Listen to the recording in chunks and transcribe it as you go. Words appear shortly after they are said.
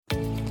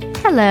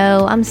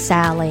Hello, I'm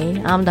Sally.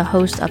 I'm the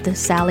host of the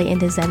Sally in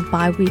the Zen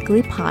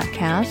biweekly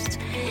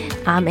podcast.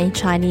 I'm a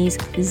Chinese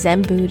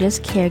Zen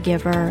Buddhist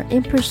caregiver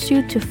in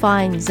pursuit to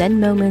find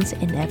Zen moments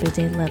in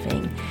everyday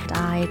living.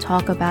 I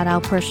talk about our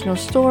personal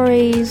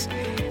stories,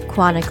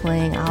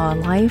 chronicling our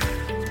life,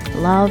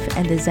 love,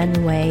 and the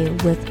Zen way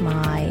with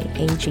my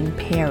aging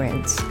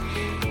parents.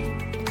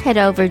 Head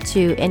over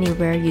to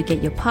anywhere you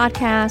get your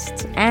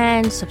podcasts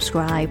and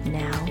subscribe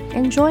now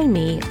and join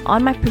me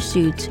on my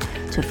pursuit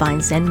to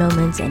find Zen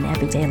moments in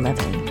everyday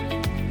living.